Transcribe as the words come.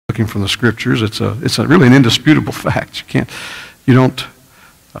working from the Scriptures. It's really an indisputable fact.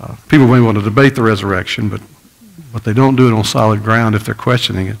 People may want to debate the resurrection, but they don't do it on solid ground if they're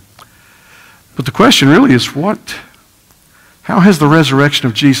questioning it. But the question really is how has the resurrection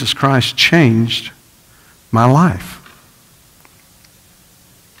of Jesus Christ changed my life?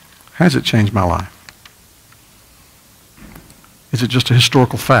 How has it changed my life? Is it just a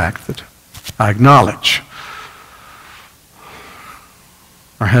historical fact that I acknowledge?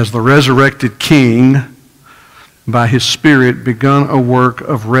 Or has the resurrected King, by his Spirit, begun a work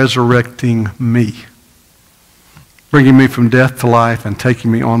of resurrecting me, bringing me from death to life and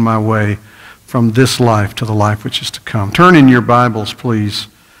taking me on my way from this life to the life which is to come? Turn in your Bibles, please,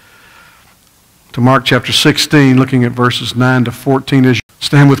 to Mark chapter 16, looking at verses 9 to 14.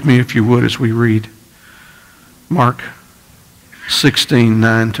 Stand with me, if you would, as we read Mark 16,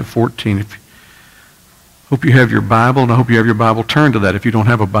 9 to 14. Hope you have your Bible, and I hope you have your Bible. Turn to that. If you don't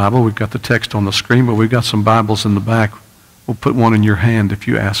have a Bible, we've got the text on the screen, but we've got some Bibles in the back. We'll put one in your hand if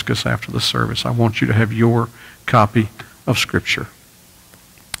you ask us after the service. I want you to have your copy of Scripture.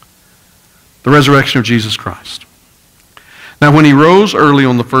 The resurrection of Jesus Christ. Now, when he rose early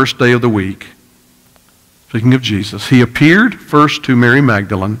on the first day of the week, speaking of Jesus, he appeared first to Mary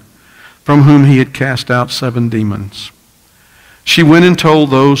Magdalene, from whom he had cast out 7 demons. She went and told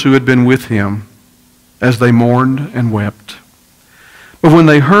those who had been with him, as they mourned and wept. But when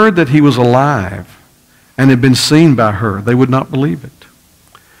they heard that he was alive and had been seen by her, they would not believe it.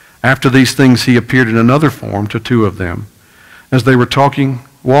 After these things he appeared in another form to 2 of them, as they were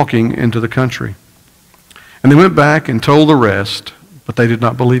walking into the country. And they went back and told the rest, but they did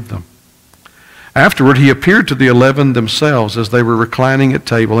not believe them. Afterward he appeared to the 11 themselves as they were reclining at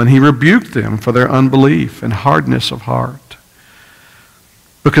table, and he rebuked them for their unbelief and hardness of heart,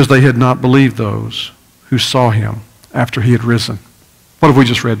 because they had not believed those who saw him after he had risen. What have we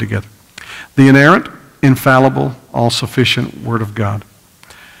just read together? The inerrant, infallible, all-sufficient Word of God.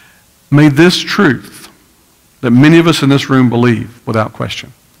 May this truth that many of us in this room believe without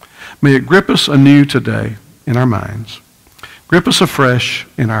question, may it grip us anew today in our minds, grip us afresh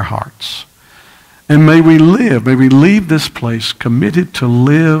in our hearts, and may we leave this place committed to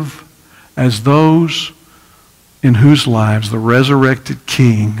live as those in whose lives the resurrected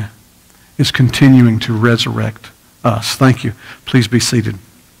King is continuing to resurrect us. Thank you. Please be seated.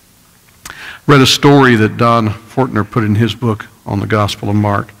 Read a story that Don Fortner put in his book on the Gospel of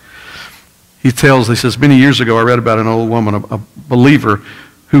Mark. He says, many years ago I read about an old woman, a believer,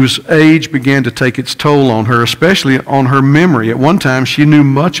 whose age began to take its toll on her, especially on her memory. At one time, she knew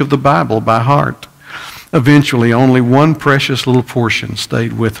much of the Bible by heart. Eventually, only one precious little portion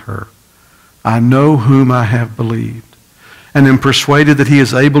stayed with her. I know whom I have believed, and am persuaded that he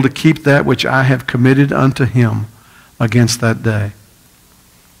is able to keep that which I have committed unto him against that day.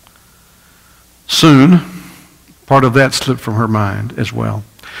 Soon, part of that slipped from her mind as well.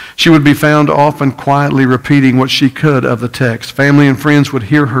 She would be found often quietly repeating what she could of the text. Family and friends would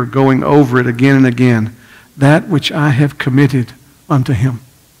hear her going over it again and again. That which I have committed unto him.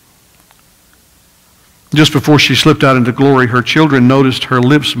 Just before she slipped out into glory, her children noticed her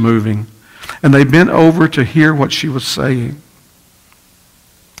lips moving, and they bent over to hear what she was saying.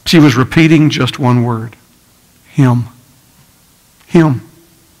 She was repeating just one word. Him. Him.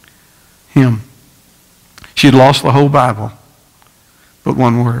 Him. She had lost the whole Bible, but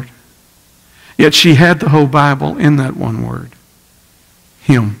one word. Yet she had the whole Bible in that one word.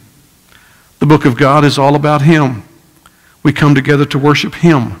 Him. The book of God is all about him. We come together to worship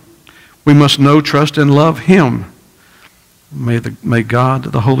him. We must know, trust, and love him. May God,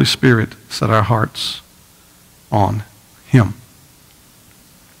 the Holy Spirit, set our hearts on him.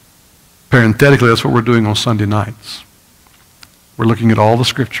 Parenthetically, that's what we're doing on Sunday nights. We're looking at all the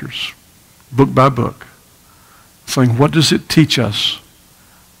scriptures, book by book, saying, what does it teach us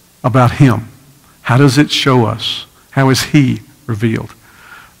about him? How does it show us? How is he revealed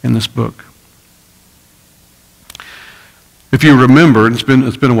in this book? If you remember, and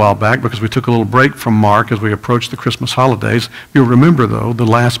it's been a while back because we took a little break from Mark as we approached the Christmas holidays. You'll remember, though, the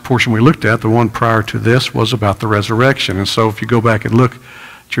last portion we looked at, the one prior to this, was about the resurrection. And so if you go back and look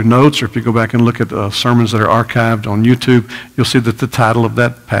at your notes, or if you go back and look at sermons that are archived on YouTube, you'll see that the title of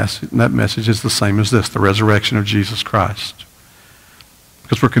that passage, that message is the same as this, the resurrection of Jesus Christ.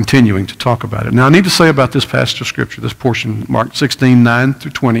 Because we're continuing to talk about it. Now, I need to say about this passage of Scripture, this portion, Mark 16, 9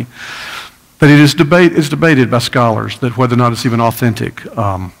 through 20, that it is debated by scholars that whether or not it's even authentic.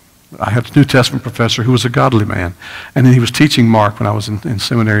 I had a New Testament professor who was a godly man, and he was teaching Mark when I was in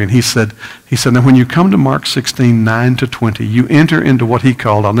seminary, and he said, now when you come to Mark 16, 9 to 20, you enter into what he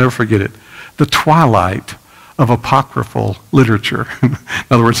called, I'll never forget it, the twilight of apocryphal literature. In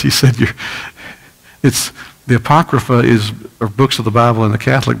other words, he said the Apocrypha are books of the Bible in the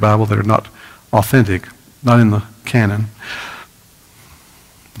Catholic Bible that are not authentic, not in the canon.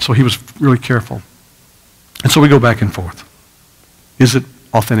 So he was really careful. And so we go back and forth. Is it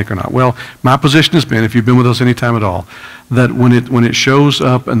authentic or not? Well, my position has been, if you've been with us any time at all, that when it shows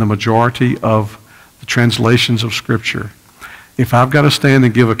up in the majority of the translations of Scripture, if I've got to stand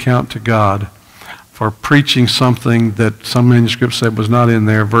and give account to God for preaching something that some manuscripts said was not in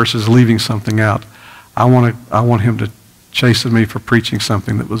there versus leaving something out, I want him to chasten me for preaching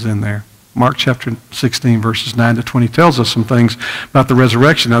something that was in there. Mark chapter 16, verses 9 to 20 tells us some things about the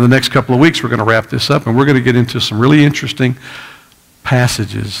resurrection. Now, the next couple of weeks, we're going to wrap this up, and we're going to get into some really interesting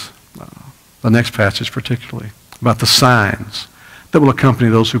passages, the next passage particularly, about the signs that will accompany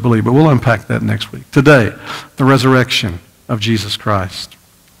those who believe. But we'll unpack that next week. Today, the resurrection of Jesus Christ.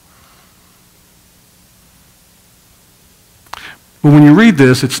 But when you read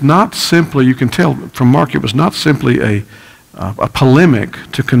this, it's not simply, you can tell from Mark, it was not simply a polemic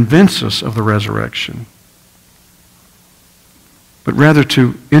to convince us of the resurrection, but rather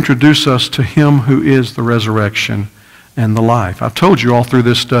to introduce us to him who is the resurrection and the life. I've told you all through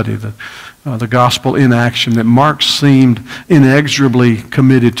this study that the gospel in action, that Mark seemed inexorably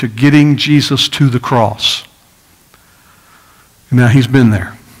committed to getting Jesus to the cross. And now he's been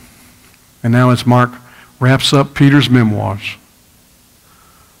there. And now as Mark wraps up Peter's memoirs,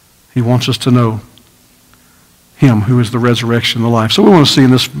 he wants us to know him who is the resurrection and the life. So we want to see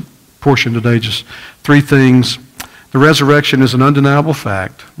in this portion today just three things. The resurrection is an undeniable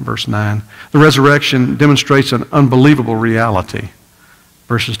fact, verse 9. The resurrection demonstrates an unbelievable reality,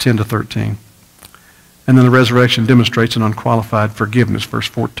 verses 10 to 13. And then the resurrection demonstrates an unqualified forgiveness, verse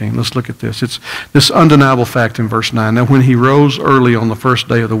 14. Let's look at this. It's this undeniable fact in verse 9. Now when he rose early on the first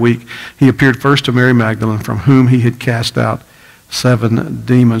day of the week, he appeared first to Mary Magdalene, from whom he had cast out 7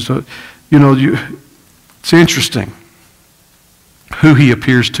 demons. So, it's interesting who he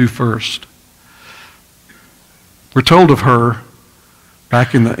appears to first. We're told of her,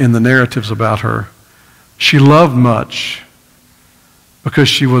 back in the narratives about her, she loved much because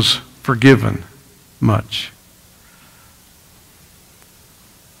she was forgiven much.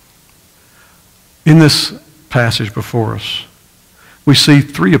 In this passage before us, we see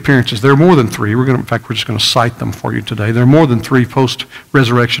 3 appearances. There are more than 3. In fact, we're just going to cite them for you today. There are more than 3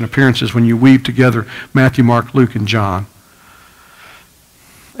 post-resurrection appearances when you weave together Matthew, Mark, Luke, and John,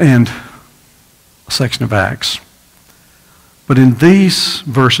 and a section of Acts. But in these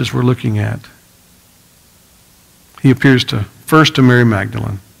verses we're looking at, he appears first to Mary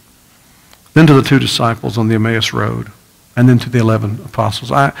Magdalene, then to the 2 disciples on the Emmaus Road, and then to the 11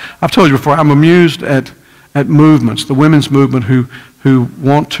 apostles. I've told you before, I'm amused at movements, the women's movement who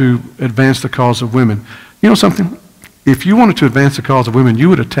want to advance the cause of women. You know something? If you wanted to advance the cause of women, you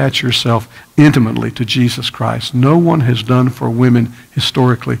would attach yourself intimately to Jesus Christ. No one has done for women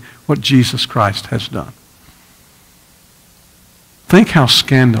historically what Jesus Christ has done. Think how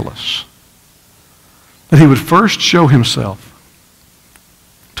scandalous that he would first show himself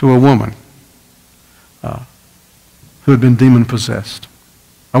to a woman who had been demon-possessed,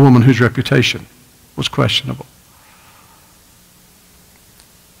 a woman whose reputation was questionable.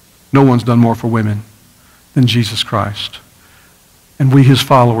 No one's done more for women than Jesus Christ. And we, his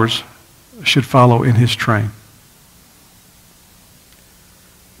followers, should follow in his train.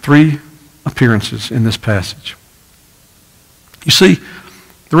 3 appearances in this passage. You see,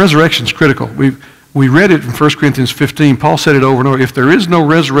 the resurrection is critical. We read it in 1 Corinthians 15. Paul said it over and over. If there is no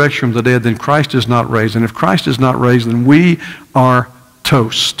resurrection from the dead, then Christ is not raised. And if Christ is not raised, then we are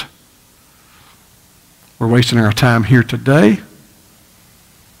toast. We're wasting our time here today,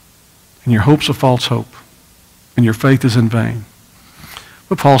 and your hope's a false hope, and your faith is in vain.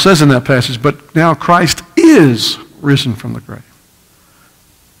 But Paul says in that passage, but now Christ is risen from the grave.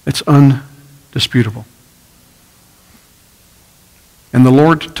 It's undisputable. And the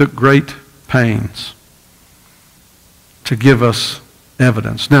Lord took great pains to give us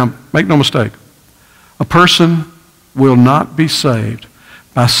evidence. Now, make no mistake, a person will not be saved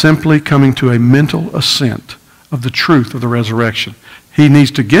by simply coming to a mental assent of the truth of the resurrection. He needs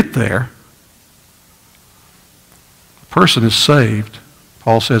to get there. A person is saved,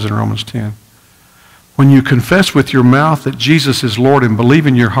 Paul says in Romans 10, when you confess with your mouth that Jesus is Lord and believe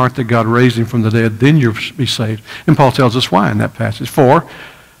in your heart that God raised him from the dead, then you'll be saved. And Paul tells us why in that passage. For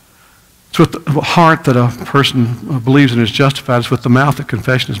it's with the heart that a person believes and is justified. It's with the mouth that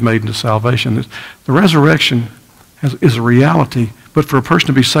confession is made into salvation. The resurrection is a reality, but for a person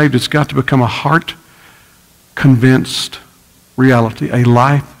to be saved, it's got to become a heart-convinced reality, a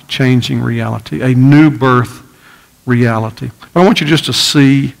life-changing reality, a new birth reality. But I want you just to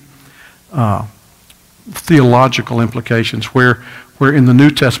see theological implications where in the New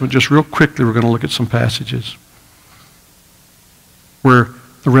Testament, just real quickly, we're going to look at some passages where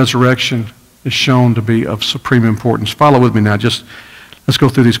the resurrection is shown to be of supreme importance. Follow with me now. Just let's go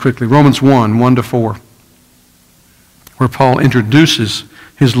through these quickly. Romans 1:1-4, where Paul introduces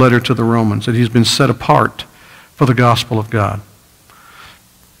his letter to the Romans, that he's been set apart for the gospel of God.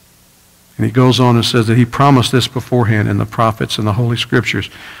 And he goes on and says that he promised this beforehand in the prophets and the Holy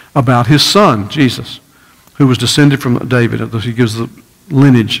Scriptures about his son, Jesus, who was descended from David. He gives the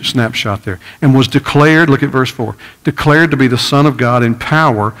lineage snapshot there. And was declared, look at verse 4, declared to be the Son of God in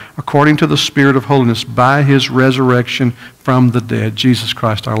power according to the Spirit of holiness by his resurrection from the dead, Jesus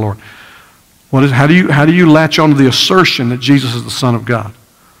Christ our Lord. How do you latch on to the assertion that Jesus is the Son of God?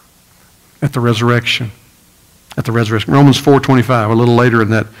 At the resurrection. At the resurrection. Romans 4:25, a little later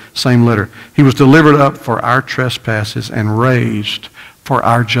in that same letter. He was delivered up for our trespasses and raised for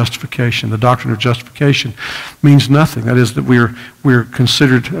our justification. The doctrine of justification means nothing. That is that we're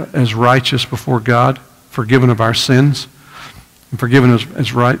considered as righteous before God, forgiven of our sins, and forgiven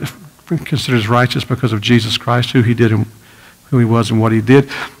as right, considered as righteous because of Jesus Christ, who he did and who he was and what he did.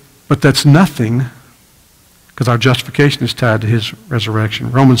 But that's nothing because our justification is tied to his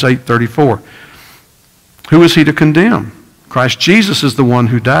resurrection. Romans 8:34. Who is he to condemn? Christ Jesus is the one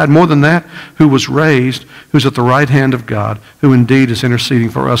who died. More than that, who was raised, who's at the right hand of God, who indeed is interceding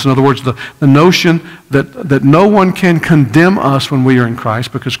for us. In other words, the notion that no one can condemn us when we are in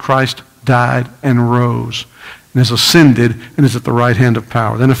Christ because Christ died and rose and has ascended and is at the right hand of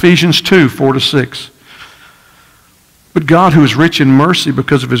power. Then Ephesians 2:4-6. But God, who is rich in mercy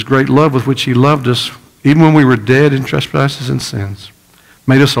because of his great love with which he loved us, even when we were dead in trespasses and sins,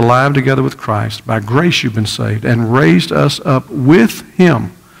 made us alive together with Christ. By grace you've been saved, and raised us up with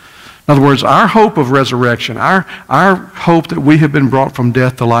him. In other words, our hope of resurrection, our hope that we have been brought from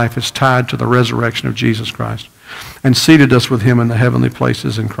death to life is tied to the resurrection of Jesus Christ, and seated us with him in the heavenly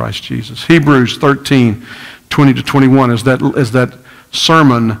places in Christ Jesus. Hebrews 13:20-21, as that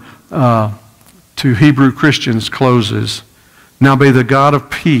sermon to Hebrew Christians closes. Now may the God of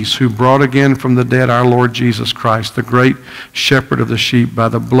peace, who brought again from the dead our Lord Jesus Christ, the great shepherd of the sheep, by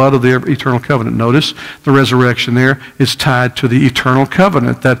the blood of the eternal covenant. Notice the resurrection there is tied to the eternal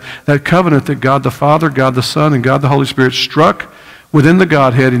covenant. That covenant that God the Father, God the Son, and God the Holy Spirit struck within the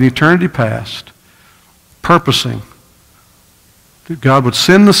Godhead in eternity past, purposing that God would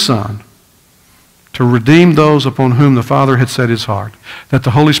send the Son to redeem those upon whom the Father had set his heart. That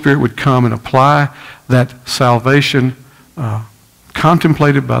the Holy Spirit would come and apply that salvation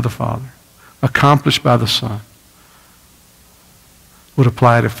contemplated by the Father, accomplished by the Son, would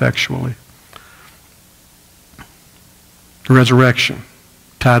apply it effectually. The resurrection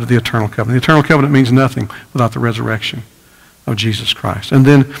tied to the eternal covenant. The eternal covenant means nothing without the resurrection of Jesus Christ. And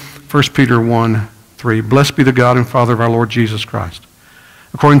then 1 Peter 1:3, blessed be the God and Father of our Lord Jesus Christ.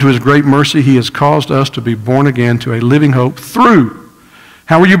 According to his great mercy, he has caused us to be born again to a living hope through.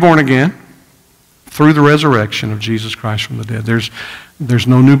 How were you born again? Through the resurrection of Jesus Christ from the dead. There's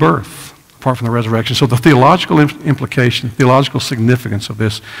no new birth apart from the resurrection. So the theological implication, theological significance of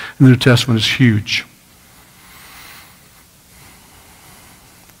this in the New Testament is huge.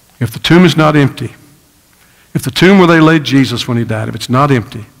 If the tomb is not empty, if the tomb where they laid Jesus when he died, if it's not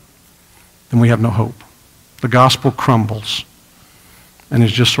empty, then we have no hope. The gospel crumbles, and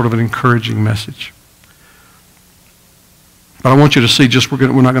it's just sort of an encouraging message. But I want you to see,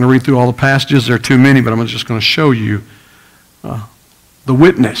 we're not going to read through all the passages. There are too many, but I'm just going to show you the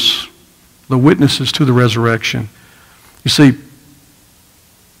witnesses to the resurrection. You see,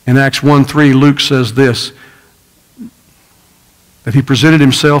 in Acts 1:3, Luke says this, that he presented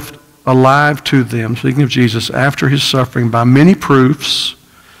himself alive to them, speaking of Jesus, after his suffering by many proofs,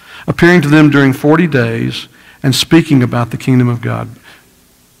 appearing to them during 40 days, and speaking about the kingdom of God.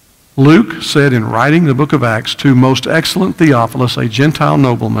 Luke said in writing the book of Acts to most excellent Theophilus, a Gentile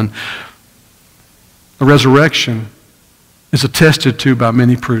nobleman, the resurrection is attested to by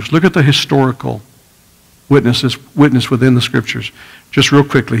many proofs. Look at the historical witness within the Scriptures. Just real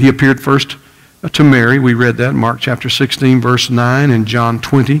quickly, he appeared first to Mary. We read that in Mark chapter 16, verse 9, and John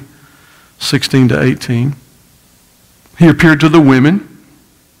 20, 16-18. He appeared to the women,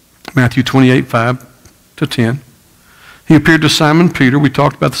 Matthew 28, 5-10. He appeared to Simon Peter. We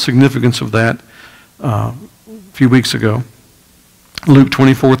talked about the significance of that a few weeks ago. Luke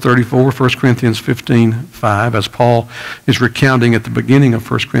 24:34, 1 Corinthians 15:5, as Paul is recounting at the beginning of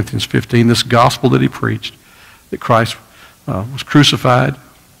 1 Corinthians 15, this gospel that he preached, that Christ was crucified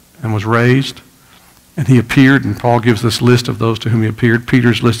and was raised, and he appeared, and Paul gives this list of those to whom he appeared.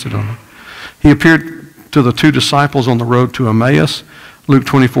 Peter's listed on it. He appeared to the two disciples on the road to Emmaus. Luke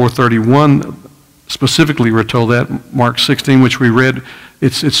 24:31 specifically we're told that. Mark 16, which we read,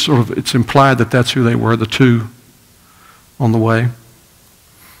 it's implied that that's who they were, the two on the way.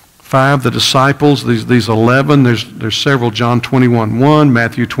 5, the disciples, these 11, there's several, John 21:1,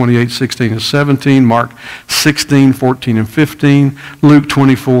 Matthew 28:16 and 17, Mark 16:14 and 15, Luke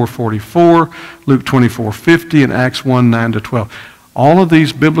 24:44, Luke 24:50, and Acts 1:9 to 12. All of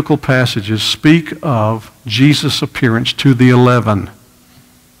these biblical passages speak of Jesus' appearance to the 11.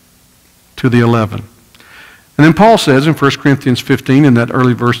 To the 11. And then Paul says in 1 Corinthians 15, in that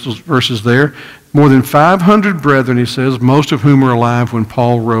early verses there, more than 500 brethren, he says, most of whom were alive when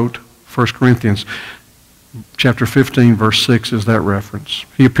Paul wrote 1 Corinthians. Chapter 15, verse 6 is that reference.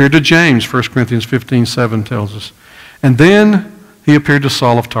 He appeared to James, 1 Corinthians 15:7 tells us. And then he appeared to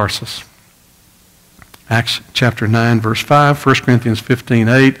Saul of Tarsus. Acts chapter 9, verse 5, 1 Corinthians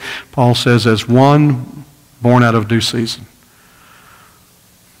 15:8, Paul says, as one born out of due season.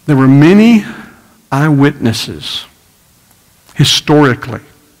 There were many eyewitnesses historically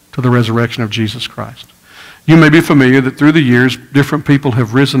to the resurrection of Jesus Christ. You may be familiar that through the years, different people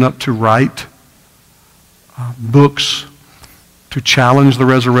have risen up to write books to challenge the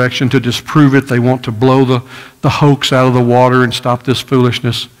resurrection, to disprove it. They want to blow the hoax out of the water and stop this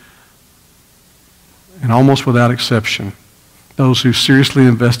foolishness. And almost without exception, those who seriously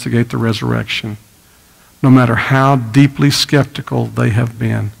investigate the resurrection, no matter how deeply skeptical they have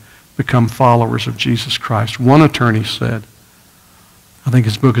been, become followers of Jesus Christ. One attorney said, I think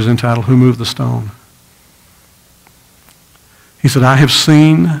his book is entitled, Who Moved the Stone? He said, I have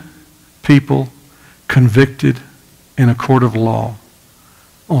seen people convicted in a court of law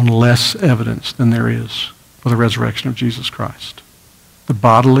on less evidence than there is for the resurrection of Jesus Christ. The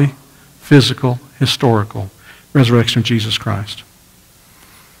bodily, physical, historical resurrection of Jesus Christ.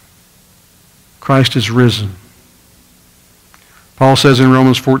 Christ is risen. Paul says in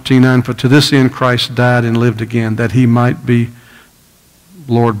Romans 14:9, for to this end Christ died and lived again, that he might be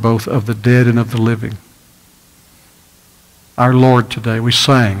Lord both of the dead and of the living. Our Lord today, we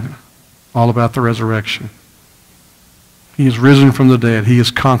sang all about the resurrection. He is risen from the dead. He has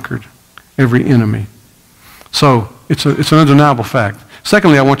conquered every enemy. So, it's an undeniable fact.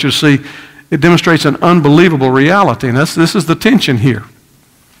 Secondly, I want you to see, it demonstrates an unbelievable reality, and this is the tension here.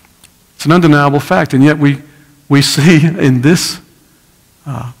 It's an undeniable fact, and yet we see in this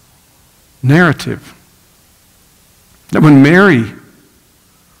narrative that when Mary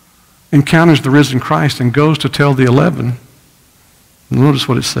encounters the risen Christ and goes to tell the 11, notice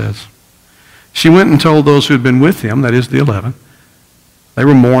what it says. She went and told those who had been with him, that is the 11. They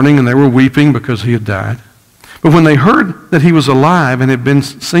were mourning and they were weeping because he had died. But when they heard that he was alive and had been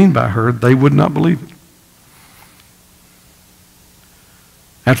seen by her, they would not believe it.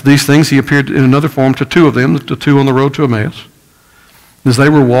 After these things, he appeared in another form to two of them, the two on the road to Emmaus, as they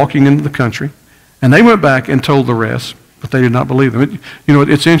were walking into the country. And they went back and told the rest, but they did not believe them.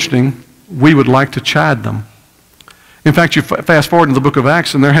 It's interesting. We would like to chide them. In fact, you fast forward in the book of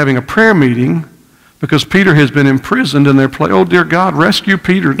Acts, and they're having a prayer meeting because Peter has been imprisoned, and they're playing, oh, dear God, rescue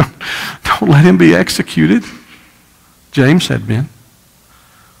Peter. Don't let him be executed. James had been.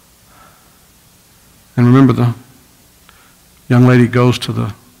 And remember, the young lady goes to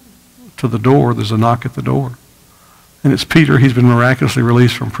the door. There's a knock at the door. And it's Peter. He's been miraculously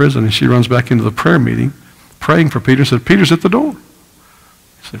released from prison. And she runs back into the prayer meeting, praying for Peter, and said, Peter's at the door.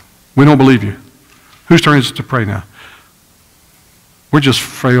 He said, we don't believe you. Whose turn is it to pray now? We're just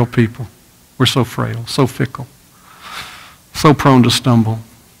frail people. We're so frail, so fickle, so prone to stumble.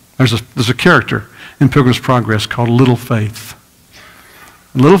 There's a character in Pilgrim's Progress called Little Faith.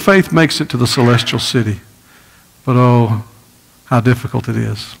 And little faith makes it to the celestial city. But oh, how difficult it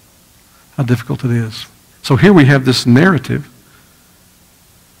is. How difficult it is. So here we have this narrative.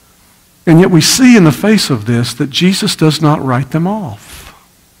 And yet we see in the face of this that Jesus does not write them off.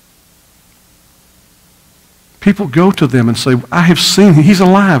 People go to them and say, I have seen him. He's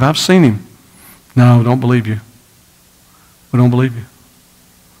alive. I've seen him. No, we don't believe you. We don't believe you.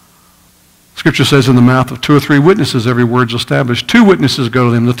 Scripture says in the mouth of 2 or 3 witnesses, every word's established. 2 witnesses go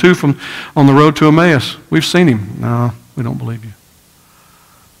to them. The 2 from on the road to Emmaus. We've seen him. No, we don't believe you.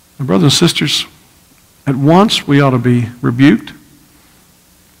 And brothers and sisters, at once we ought to be rebuked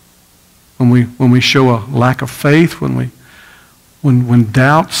when we show a lack of faith, when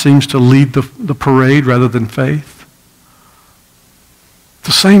doubt seems to lead the parade rather than faith. At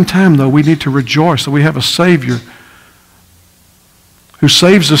the same time, though, we need to rejoice that we have a Savior who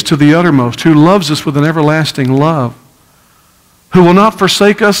saves us to the uttermost, who loves us with an everlasting love, who will not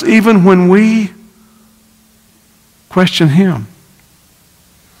forsake us even when we question him.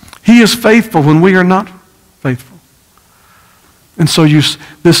 He is faithful when we are not faithful. And so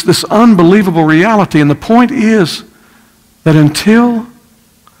this unbelievable reality, and the point is that until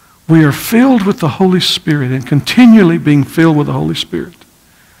we are filled with the Holy Spirit and continually being filled with the Holy Spirit,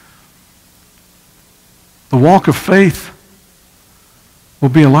 the walk of faith will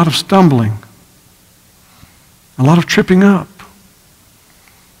be a lot of stumbling, a lot of tripping up.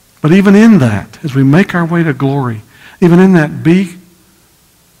 But even in that, as we make our way to glory, even in that, be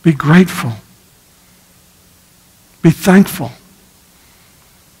grateful. Be thankful.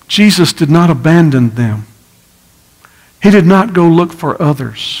 Jesus did not abandon them. He did not go look for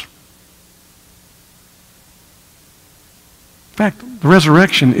others. In fact, the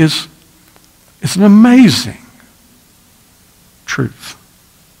resurrection is an amazing truth.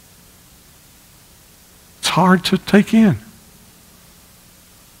 It's hard to take in.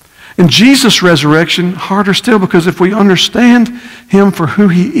 And Jesus' resurrection, harder still, because if we understand him for who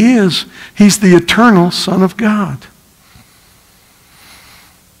he is, he's the eternal Son of God.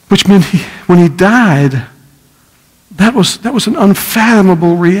 Which meant when he died, that was an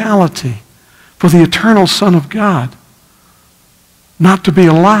unfathomable reality for the eternal Son of God not to be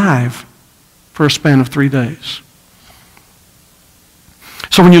alive for a span of 3 days.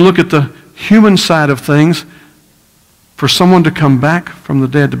 So when you look at the human side of things, for someone to come back from the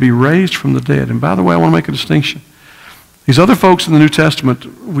dead, to be raised from the dead. And by the way, I want to make a distinction. These other folks in the New Testament,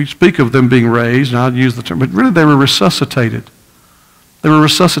 we speak of them being raised, and I'll use the term, but really they were resuscitated. They were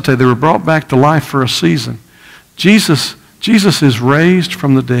resuscitated. They were brought back to life for a season. Jesus is raised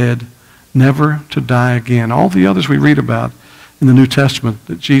from the dead, never to die again. All the others we read about in the New Testament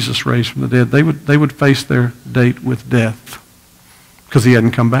that Jesus raised from the dead, they would face their date with death because he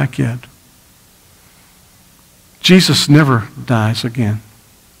hadn't come back yet. Jesus never dies again.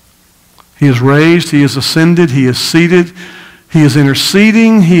 He is raised, he is ascended, he is seated, he is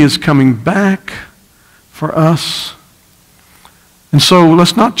interceding, he is coming back for us. And so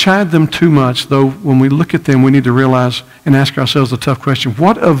let's not chide them too much, though when we look at them, we need to realize and ask ourselves the tough question,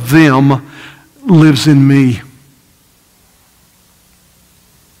 what of them lives in me?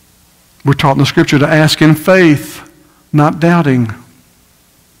 We're taught in the Scripture to ask in faith, not doubting.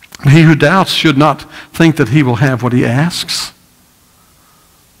 He who doubts should not think that he will have what he asks.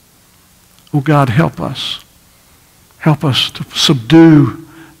 Oh God, help us. Help us to subdue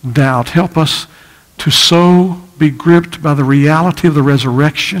doubt. Help us to so be gripped by the reality of the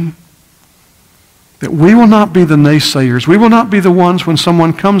resurrection that we will not be the naysayers. We will not be the ones when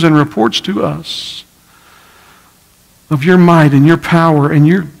someone comes and reports to us of your might and your power and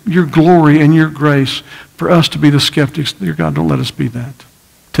your glory and your grace, for us to be the skeptics. Dear God, don't let us be that.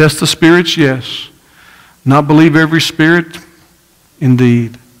 Test the spirits, yes. Not believe every spirit,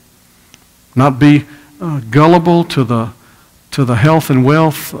 indeed. Not be gullible to the health and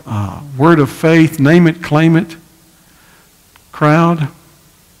wealth, word of faith, name it, claim it, crowd.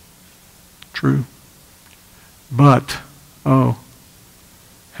 True. But, help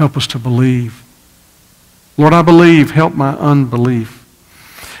us to believe. Lord, I believe. Help my unbelief.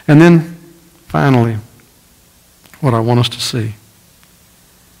 And then, finally, what I want us to see.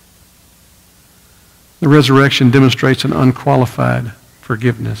 The resurrection demonstrates an unqualified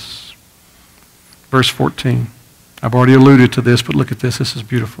forgiveness. Verse 14. I've already alluded to this, but look at this. This is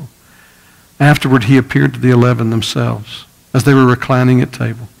beautiful. Afterward, he appeared to the 11 themselves as they were reclining at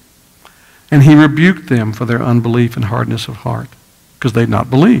table. And he rebuked them for their unbelief and hardness of heart, because they'd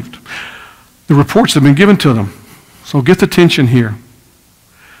not believed. The reports have been given to them. So get the tension here.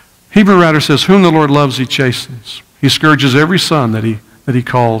 Hebrew writer says, whom the Lord loves, he chastens. He scourges every son that he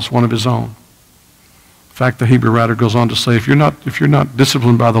calls one of his own. In fact, the Hebrew writer goes on to say, if you're not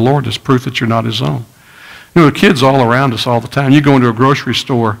disciplined by the Lord, it's proof that you're not his own. You know, the kids all around us all the time. You go into a grocery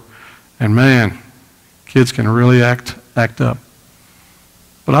store, and man, kids can really act up.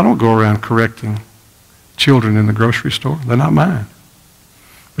 But I don't go around correcting children in the grocery store. They're not mine.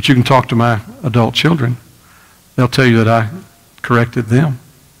 But you can talk to my adult children. They'll tell you that I corrected them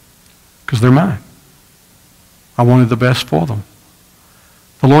because they're mine. I wanted the best for them.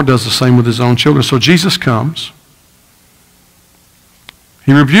 The Lord does the same with his own children. So Jesus comes.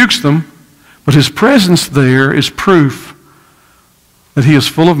 He rebukes them, but his presence there is proof that he is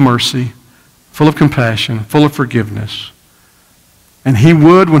full of mercy, full of compassion, full of forgiveness. And he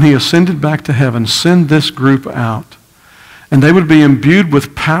would, when he ascended back to heaven, send this group out. And they would be imbued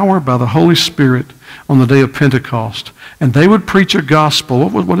with power by the Holy Spirit on the day of Pentecost. And they would preach a gospel.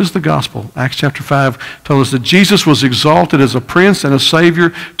 What is the gospel? Acts chapter 5 told us that Jesus was exalted as a prince and a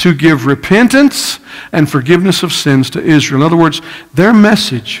savior to give repentance and forgiveness of sins to Israel. In other words, their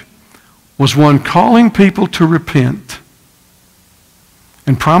message was one calling people to repent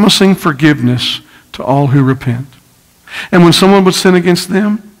and promising forgiveness to all who repent. And when someone would sin against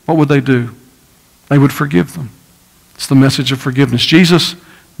them, what would they do? They would forgive them. It's the message of forgiveness. Jesus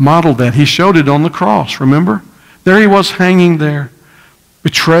modeled that. He showed it on the cross, remember? There he was hanging there,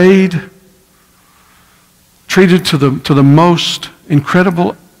 betrayed, treated to the most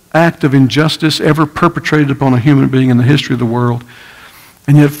incredible act of injustice ever perpetrated upon a human being in the history of the world.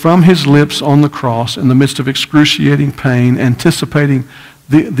 And yet from his lips on the cross, in the midst of excruciating pain, anticipating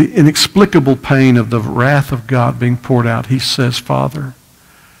the inexplicable pain of the wrath of God being poured out, he says, Father,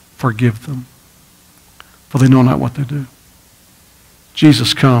 forgive them, for they know not what they do.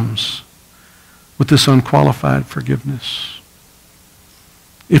 Jesus comes with this unqualified forgiveness.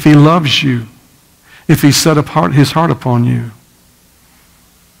 If he loves you, if he set his heart upon you,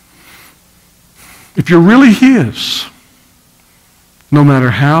 if you're really his, no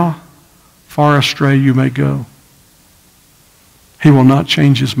matter how far astray you may go, he will not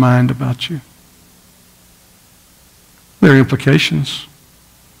change his mind about you. There are implications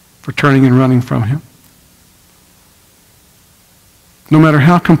for turning and running from him. No matter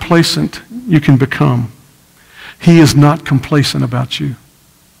how complacent you can become, he is not complacent about you.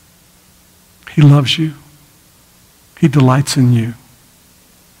 He loves you. He delights in you.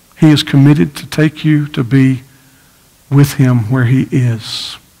 He is committed to take you to be with him where he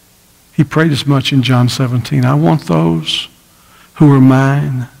is. He prayed as much in John 17. I want those who are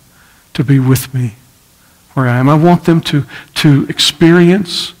mine to be with me where I am. I want them to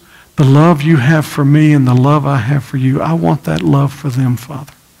experience the love you have for me and the love I have for you. I want that love for them,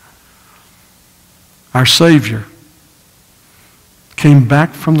 Father. Our Savior came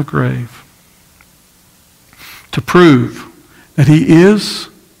back from the grave to prove that he is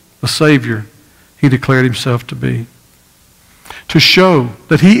the Savior he declared himself to be. To show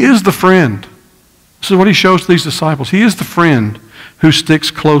that he is the friend. This is what he shows to these disciples. He is the friend who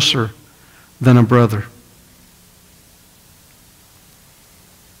sticks closer than a brother.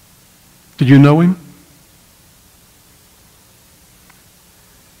 Do you know him?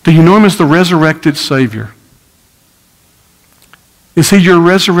 Do you know him as the resurrected Savior? Is he your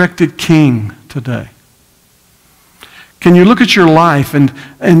resurrected King today? Can you look at your life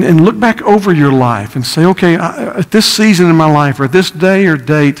and look back over your life and say, okay, at this season in my life or at this day or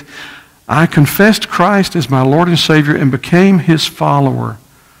date, I confessed Christ as my Lord and Savior and became his follower.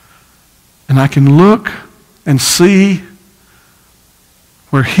 And I can look and see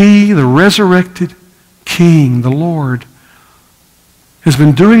where he, the resurrected King, the Lord, has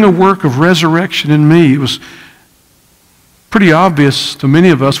been doing a work of resurrection in me. It was pretty obvious to many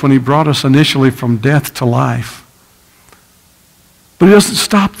of us when he brought us initially from death to life. But he doesn't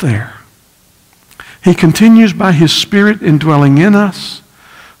stop there. He continues by his Spirit indwelling in us,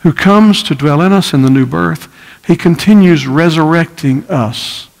 who comes to dwell in us in the new birth. He continues resurrecting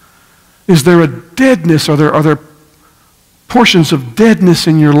us. Is there a deadness? Are there portions of deadness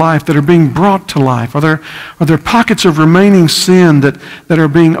in your life that are being brought to life? Are there pockets of remaining sin that are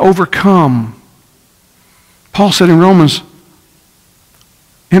being overcome? Paul said in Romans,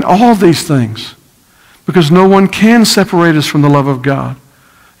 in all these things, because no one can separate us from the love of God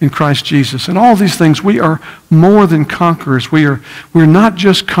in Christ Jesus. In all these things, we are more than conquerors. We're not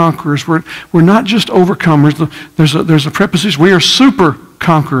just conquerors. We're not just overcomers. There's a preposition. We are super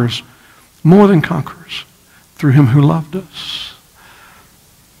conquerors, more than conquerors, through him who loved us.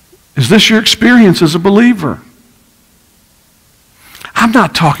 Is this your experience as a believer? I'm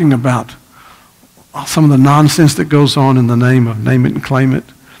not talking about some of the nonsense that goes on in the name of name it and claim it.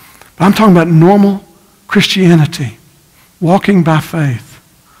 But I'm talking about normal Christianity, walking by faith.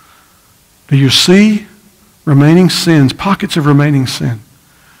 Do you see remaining sins, pockets of remaining sin,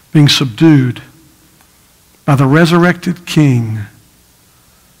 being subdued by the resurrected King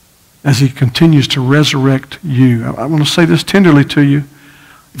as he continues to resurrect you? I want to say this tenderly to you.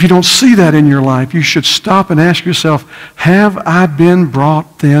 If you don't see that in your life, you should stop and ask yourself, have I been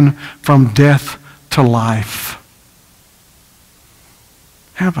brought then from death to life?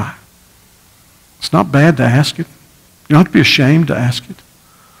 Have I? It's not bad to ask it. You don't have to be ashamed to ask it.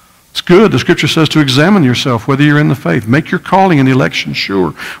 It's good. The Scripture says to examine yourself whether you're in the faith. Make your calling and election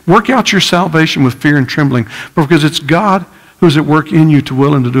sure. Work out your salvation with fear and trembling, because it's God who is at work in you to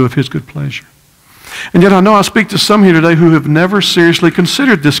will and to do of his good pleasure. And yet I know I speak to some here today who have never seriously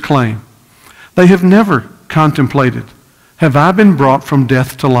considered this claim. They have never contemplated, have I been brought from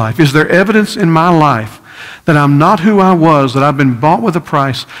death to life? Is there evidence in my life that I'm not who I was, that I've been bought with a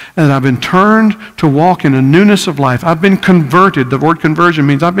price, and that I've been turned to walk in a newness of life? I've been converted. The word conversion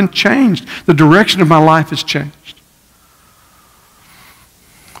means I've been changed. The direction of my life has changed.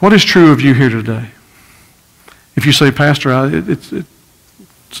 What is true of you here today? If you say, Pastor,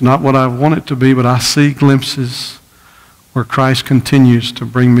 It's not what I want it to be, but I see glimpses where Christ continues to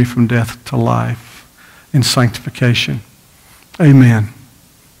bring me from death to life in sanctification. Amen.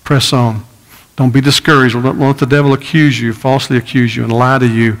 Press on. Don't be discouraged. Don't let the devil accuse you, falsely accuse you, and lie to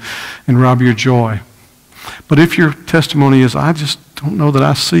you and rob your joy. But if your testimony is, I just don't know that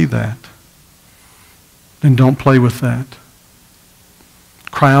I see that, then don't play with that.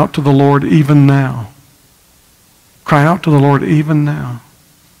 Cry out to the Lord even now. Cry out to the Lord even now.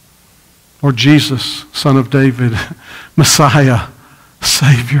 Lord Jesus, Son of David, Messiah,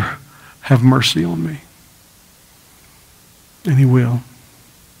 Savior, have mercy on me. And He will.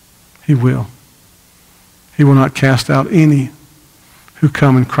 He will. He will not cast out any who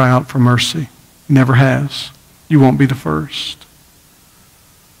come and cry out for mercy. He never has. You won't be the first.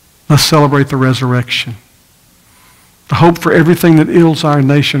 Let's celebrate the resurrection. The hope for everything that ails our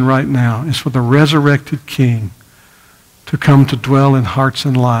nation right now is for the resurrected King to come to dwell in hearts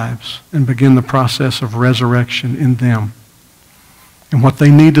and lives and begin the process of resurrection in them. And what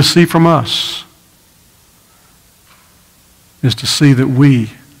they need to see from us is to see that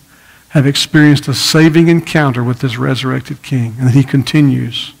we have experienced a saving encounter with this resurrected King, and that He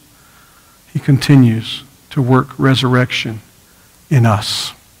continues to work resurrection in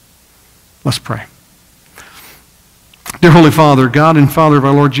us. Let's pray. Dear Holy Father, God and Father of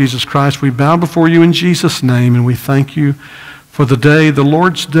our Lord Jesus Christ, we bow before you in Jesus' name, and we thank you for the day, the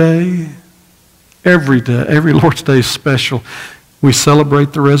Lord's Day. Every day, every Lord's Day is special. We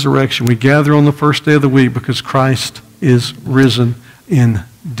celebrate the resurrection. We gather on the first day of the week because Christ is risen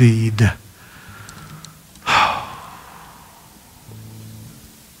indeed.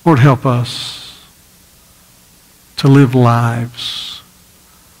 Lord, help us to live lives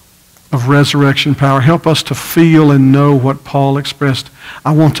of resurrection power. Help us to feel and know what Paul expressed.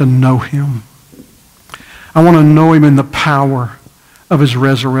 I want to know Him. I want to know Him in the power of His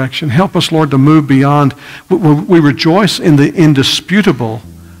resurrection. Help us, Lord, to move beyond. We rejoice in the indisputable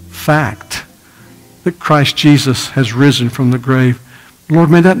fact that Christ Jesus has risen from the grave. Lord,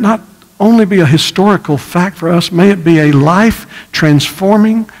 may that not only be a historical fact for us, may it be a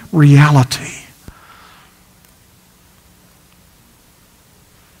life-transforming reality.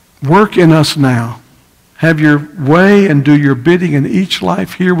 Work in us now. Have your way and do your bidding in each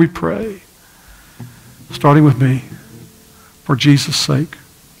life here, we pray. Starting with me. For Jesus' sake,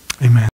 amen.